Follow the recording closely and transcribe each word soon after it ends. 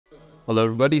Hello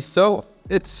everybody, so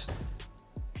it's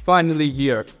finally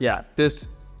here. Yeah, this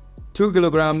 2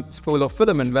 kilograms full of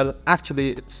filament. Well, actually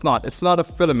it's not a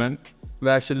filament. It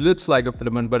actually looks like a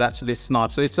filament, but actually it's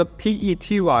not. So it's a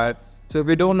PET wire. So if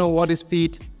you don't know what is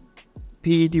PET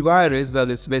wire is, well,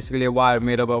 it's basically a wire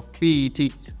made up of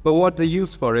PET. But what they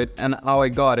use for it and how I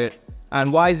got it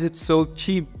and why is it so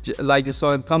cheap, like you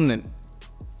saw in thumbnail?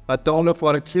 $1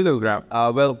 for a kilogram.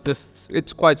 Well,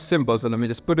 it's quite simple. So let me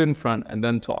just put it in front and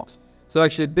then talk. So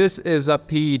actually, this is a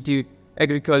PET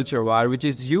agriculture wire, which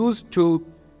is used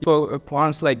for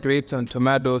plants like grapes and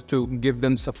tomatoes to give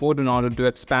them support in order to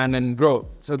expand and grow.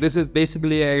 So this is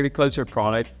basically an agriculture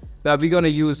product that we're gonna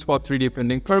use for 3D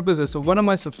printing purposes. So one of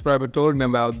my subscribers told me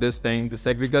about this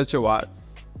agriculture wire,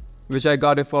 which I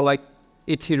got it for like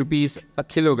 80 rupees a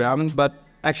kilogram. But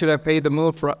actually, I paid the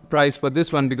more price for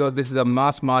this one because this is a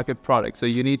mass market product. So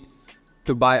you need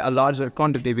to buy a larger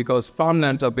quantity because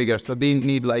farmlands are bigger. So they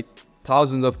need like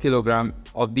thousands of kilograms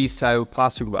of these type of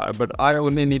plastic wire. But I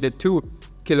only needed 2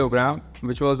 kilograms,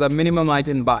 which was the minimum I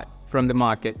can buy from the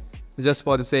market, just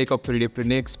for the sake of 3D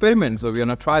printing experiment. So we're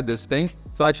gonna try this thing.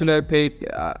 So actually, I paid.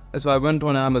 So I went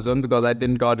on Amazon because I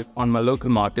didn't got it on my local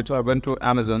market. So I went to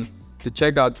Amazon to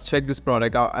check this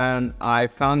product out, and I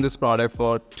found this product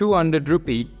for 200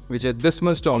 rupee, which is this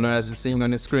much dollar as you're seeing on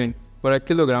the screen, for a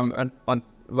kilogram. And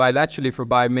while actually for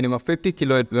buy minimum 50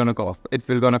 kilo, it will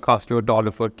gonna cost you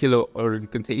 $1 for a kilo, or you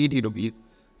can say 80 rupees.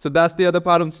 So that's the other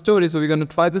part of the story. So we're gonna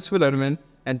try this filament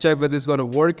and check whether it's gonna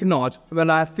work or not.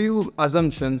 Well, I have few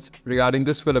assumptions regarding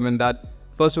this filament. That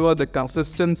first of all, the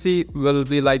consistency will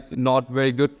be like not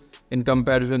very good in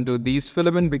comparison to these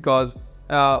filament because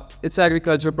it's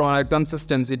agriculture product.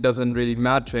 Consistency doesn't really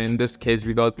matter in this case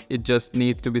because it just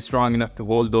needs to be strong enough to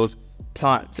hold those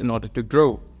plants in order to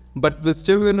grow. But we're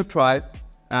still going to try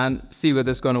and see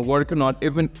whether it's going to work or not.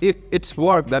 Even if it's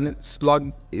worked, then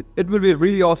it will be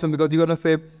really awesome because you're going to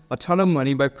save a ton of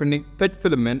money by printing PET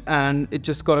filament, and it's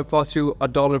just going to cost you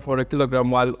 $1 for a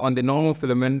kilogram, while on the normal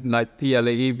filament like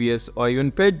PLA, ABS, or even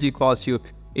PETG costs you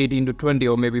 18 to 20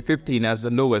 or maybe 15 as the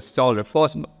lowest dollar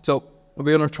possible. So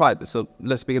we're gonna try this, so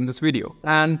let's begin this video.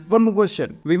 And one more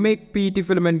question. We make PET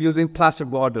filament using plastic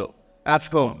bottle at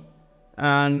home,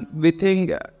 and we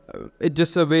think it's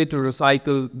just a way to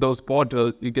recycle those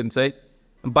bottles, you can say.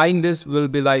 Buying this will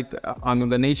be like on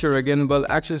the nature again. Well,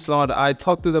 actually it's not. I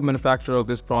talked to the manufacturer of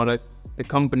this product, the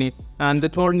company, and they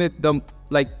told me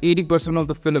like 80% of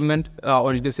the filament,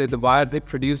 or you can say the wire they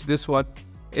produce, this one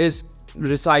is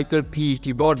recycled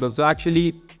PET bottles. So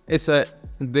actually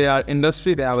they are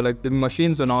industry, they have like the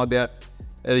machines and all, they are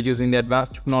using the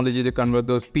advanced technology to convert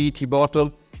those PET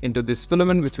bottle into this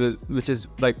filament, which is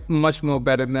like much more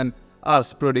better than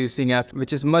us producing at,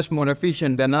 which is much more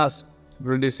efficient than us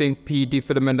producing PET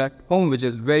filament at home, which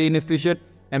is very inefficient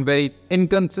and very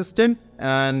inconsistent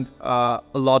and a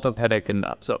lot of headache in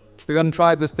that. So we're gonna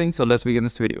try this thing, so let's begin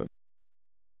this video.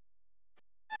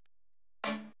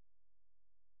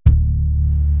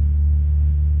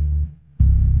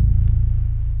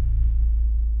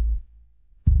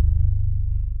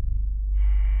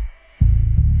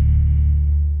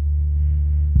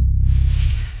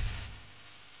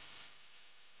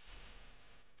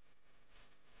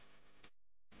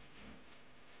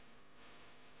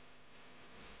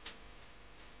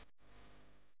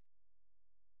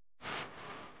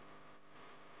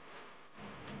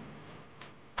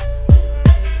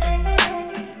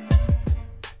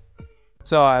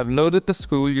 So I've loaded the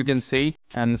spool, you can see,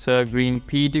 and it's a green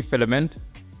PET filament.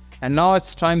 And now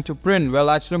it's time to print. Well,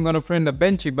 actually I'm going to print the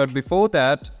benchy, but before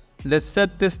that, let's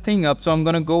set this thing up. So I'm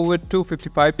going to go with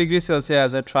 255 degrees Celsius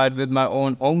as I tried with my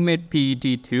own homemade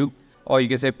PET tube, or you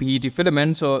can say PET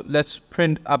filament. So let's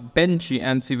print a benchy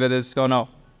and see whether it's going to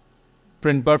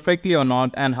print perfectly or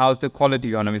not, and how's the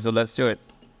quality going to be. So let's do it.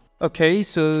 Okay,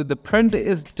 so the print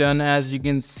is done as you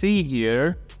can see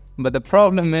here, but the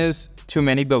problem is too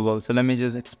many bubbles. So let me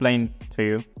just explain to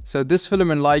you. So this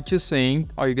filament, like you're seeing,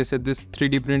 or you can say this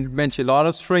 3D printed bench, a lot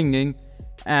of stringing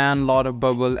and a lot of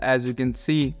bubble. As you can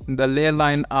see, the layer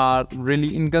line are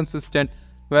really inconsistent.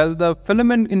 Well, the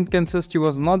filament inconsistency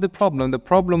was not the problem. The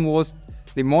problem was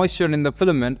the moisture in the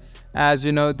filament. As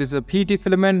you know, this is a PET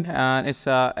filament and it's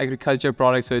a agriculture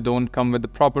product, so it don't come with the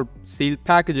proper sealed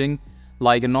packaging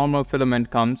like a normal filament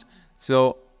comes.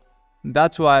 So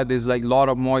that's why there's like a lot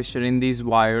of moisture in these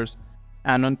wires.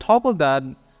 And on top of that,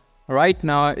 right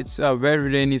now it's a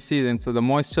very rainy season, so the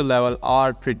moisture level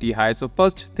are pretty high. So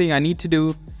first thing I need to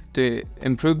do to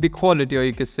improve the quality, or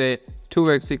you could say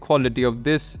 2x the quality of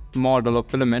this model of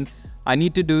filament, I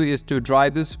need to do is to dry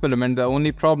this filament. The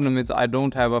only problem is I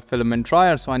don't have a filament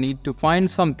dryer, so I need to find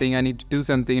something, I need to do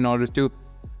something in order to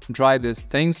dry this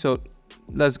thing. So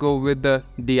let's go with the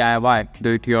DIY,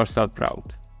 do-it-yourself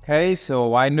route. Okay,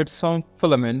 so I need some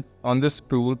filament on this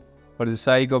spool for the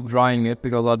sake of drying it,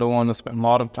 because I don't want to spend a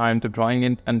lot of time to drying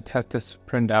it and test this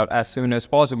printout as soon as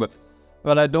possible.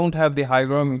 Well, I don't have the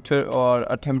hygrometer or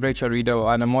a temperature reader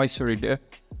and a moisture reader,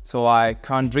 so I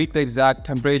can't read the exact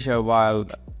temperature while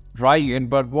drying it,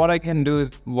 but what I can do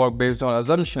is work based on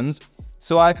assumptions.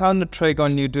 So I found a trick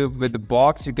on YouTube with the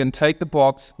box. You can take the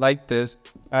box like this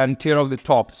and tear off the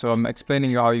top. So I'm explaining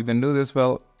you how you can do this.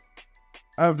 Well,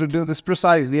 I have to do this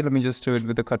precisely. Let me just do it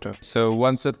with the cutter. So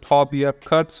once the top you have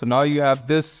cut, so now you have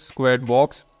this squared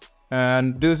box,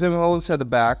 and do some holes at the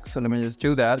back. So let me just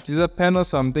do that. Use a pen or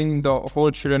something. The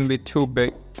hole shouldn't be too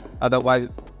big, otherwise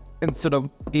instead of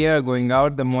air going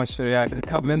out, the moisture will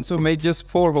come in. So make just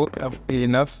 4 holes, that will be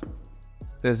enough.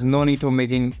 There's no need to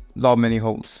making lot many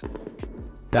holes.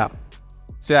 Yeah.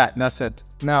 So yeah, that's it.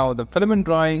 Now the filament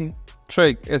drying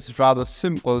trick is rather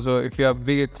simple. So if you have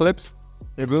bigger clips,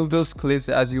 remove those clips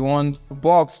as you want the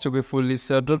box to be fully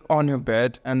settled on your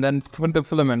bed, and then put the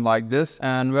filament like this.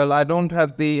 And well, I don't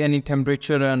have any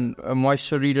temperature and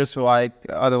moisture reader, so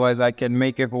otherwise I can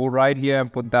make a hole right here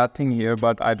and put that thing here,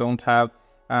 but I don't have.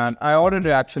 And I ordered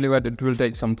it actually, but it will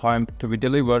take some time to be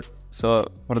delivered. So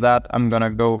for that, I'm gonna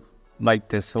go like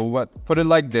this. So put it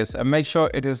like this, and make sure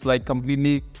it is like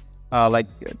completely like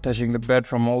touching the bed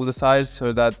from all the sides,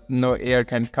 so that no air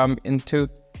can come into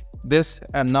this.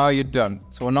 And now you're done.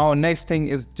 So now next thing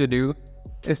is to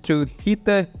heat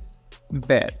the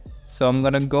bed. So I'm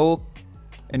gonna go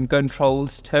in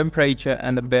controls, temperature,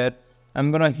 and the bed.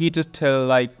 I'm gonna heat it till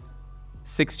like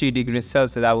 60 degrees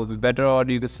Celsius. That would be better, or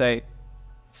you could say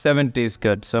 70 is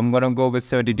good. So I'm gonna go with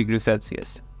 70 degrees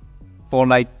Celsius for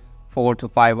like 4 to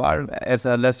 5 hours. As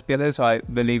a less PLA, so I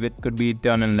believe it could be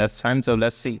done in less time. So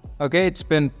let's see. Okay, it's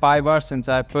been 5 hours since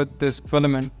I put this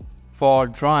filament for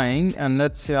drying, and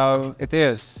let's see how it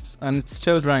is. And it's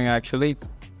still drying actually.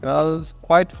 Well, it's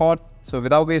quite hot. So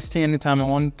without wasting any time, I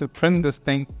want to print this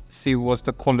thing, see what's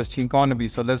the quality gonna be.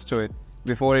 So let's do it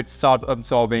before it starts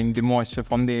absorbing the moisture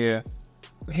from the air.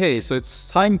 Hey, so it's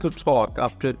time to talk.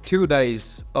 After 2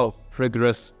 days of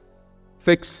rigorous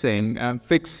fixing, then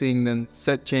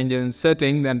changing and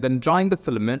setting, and then drying the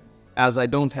filament, as I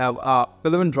don't have a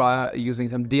filament dryer, using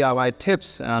some DIY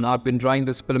tips, and I've been drying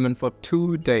this filament for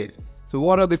 2 days. So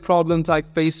what are the problems I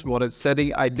faced? What is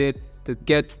setting I did to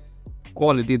get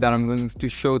quality that I'm going to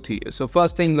show to you. So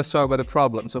first thing, let's talk about the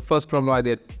problem. So first problem I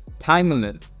did, tangling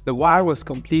it. The wire was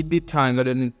completely tangled,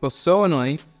 and it was so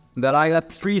annoying that I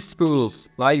got 3 spools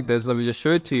like this. Let me just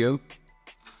show it to you.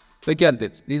 Look at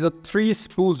this. These are 3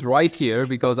 spools right here,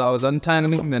 because I was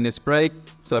untangling, then it's break.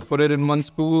 So I put it in one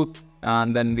spool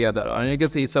and then the other. And you can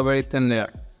see it's a very thin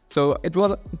layer. So it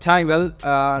was tangled.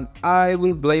 I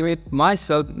will blame it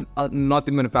myself, not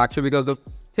the manufacturer, because the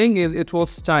thing is, it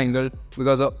was tangled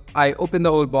because I opened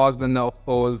the whole box when the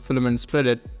whole filament split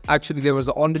it. Actually, there was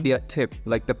already a tip,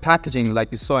 like the packaging,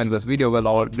 like you saw in this video, well,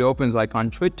 already open, so I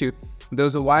can't show it to you. There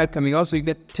was a wire coming out, so you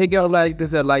can take it out like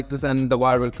this, and the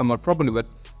wire will come out properly. But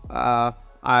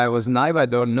I was naive, I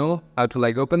don't know how to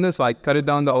like open this, so I cut it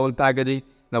down the whole packaging,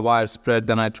 the wire spread,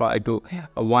 then I tried to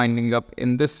winding up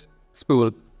in this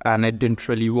spool, and it didn't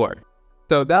really work.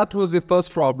 So that was the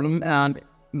first problem, and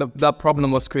the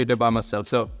problem was created by myself.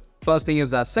 So first thing is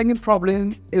that. Second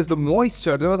problem is the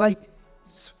moisture. There was like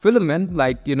filament,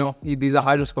 like, you know, these are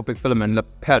hydroscopic filament. The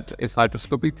PET is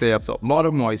hydroscopic, they absorb a lot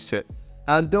of moisture.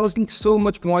 And there was so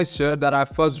much moisture that I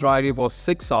first dried it for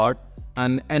 6 hours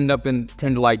and end up in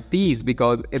print like these,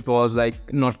 because it was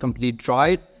like not complete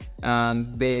dried,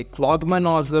 and they clogged my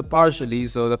nozzle partially,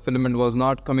 so the filament was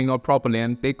not coming out properly,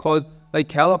 and they caused like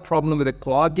hell a problem with the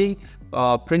clogging,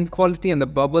 print quality, and the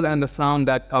bubble and the sound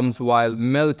that comes while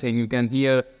melting. You can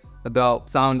hear the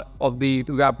sound of the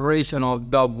evaporation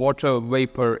of the water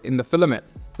vapor in the filament.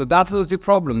 So that was the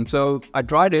problem. So I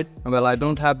dried it. Well, I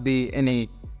don't have any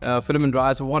filament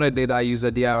dryer, so what I did, I used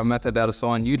a DIY method that I saw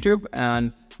on YouTube,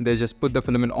 and they just put the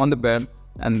filament on the bed,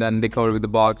 and then they cover it with the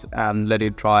box and let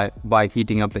it dry by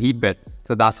heating up the heat bed.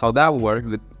 So that's how that worked,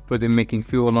 with making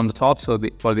fuel on the top, so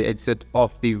for the exit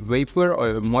of the vapor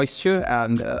or moisture,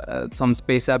 and some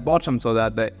space at bottom so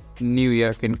that the new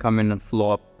air can come in and flow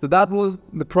up. So that was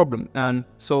the problem. And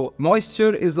so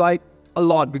moisture is like a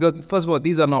lot, because first of all,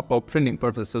 these are not for printing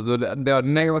purposes, so they are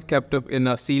never kept up in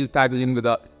a sealed packaging with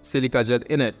a silica gel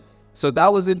in it. So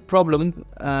that was the problem.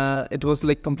 It was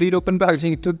like complete open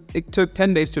packaging. It took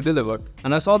 10 days to deliver,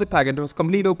 and I saw the packet. It was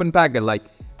complete open packet, like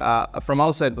from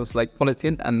outside it was like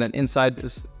polythene, and then inside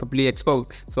is completely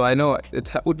exposed. So I know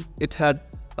it had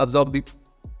absorbed the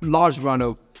large amount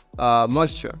of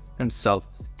moisture itself.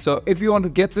 So if you want to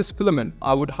get this filament,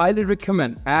 I would highly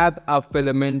recommend add a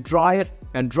filament, dry it,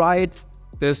 and dry it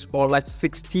this for like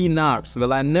 16 hours.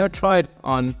 Well, I never tried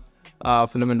on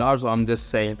filament hours, so I'm just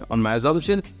saying on my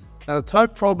assumption. And the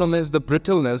third problem is the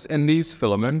brittleness in these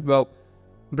filament. Well,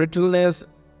 brittleness,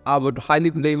 I would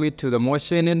highly blame it to the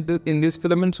moisture in this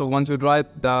filament. So once you dry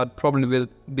it, that problem will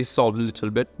be solved a little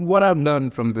bit. What I've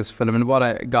learned from this filament, what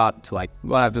I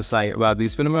have to say about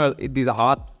these filament, these are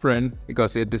hard print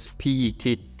because it is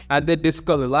PET and they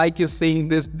discolor. Like you're seeing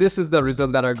this is the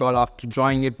result that I got after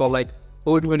drying it for like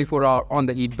over 24 hours on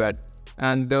the heat bed,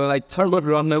 and they were like thermal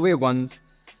runaway ones.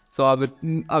 So I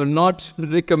would not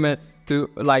recommend to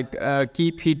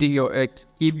keep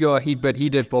your heat bed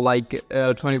heated for like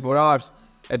 24 hours.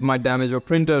 It might damage your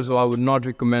printer, so I would not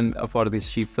recommend for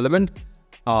this cheap filament.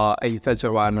 A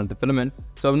filter wire, not the filament.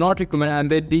 So I would not recommend, and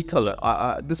they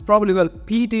decolor. This probably, well,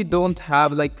 PET don't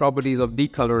have like properties of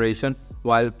decoloration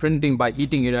while printing by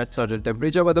heating it at certain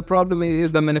temperature. But the problem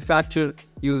is the manufacturer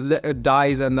use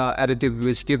dyes and the additives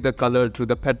which give the color to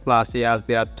the PET plastic as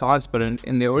they are transparent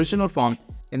in the original form.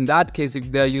 In that case,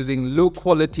 if they are using low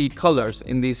quality colors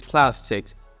in these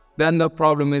plastics, then the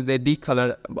problem is they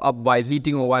decolor up while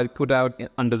heating or while put out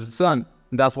under the sun.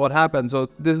 That's what happens. So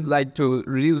this is like to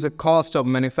reduce the cost of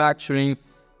manufacturing,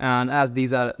 and as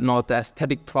these are not the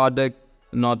aesthetic product,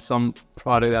 not some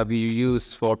product that we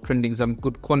use for printing some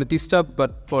good quality stuff,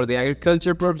 but for the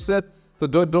agriculture purposes. So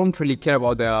don't really care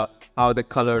about how the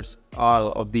colors are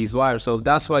of these wires. So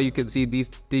that's why you can see these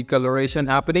decoloration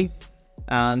happening.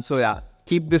 And so yeah,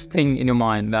 keep this thing in your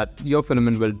mind that your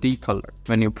filament will decolor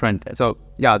when you print it. So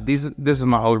yeah, this is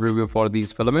my whole review for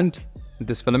this filament.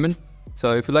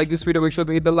 So if you like this video, make sure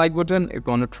to hit the like button. If you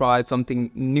want to try something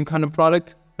new kind of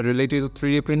product related to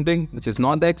 3D printing, which is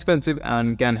not that expensive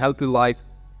and can help you life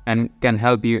and can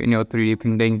help you in your 3D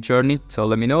printing journey, so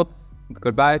let me know.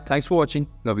 Goodbye. Thanks for watching.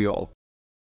 Love you all.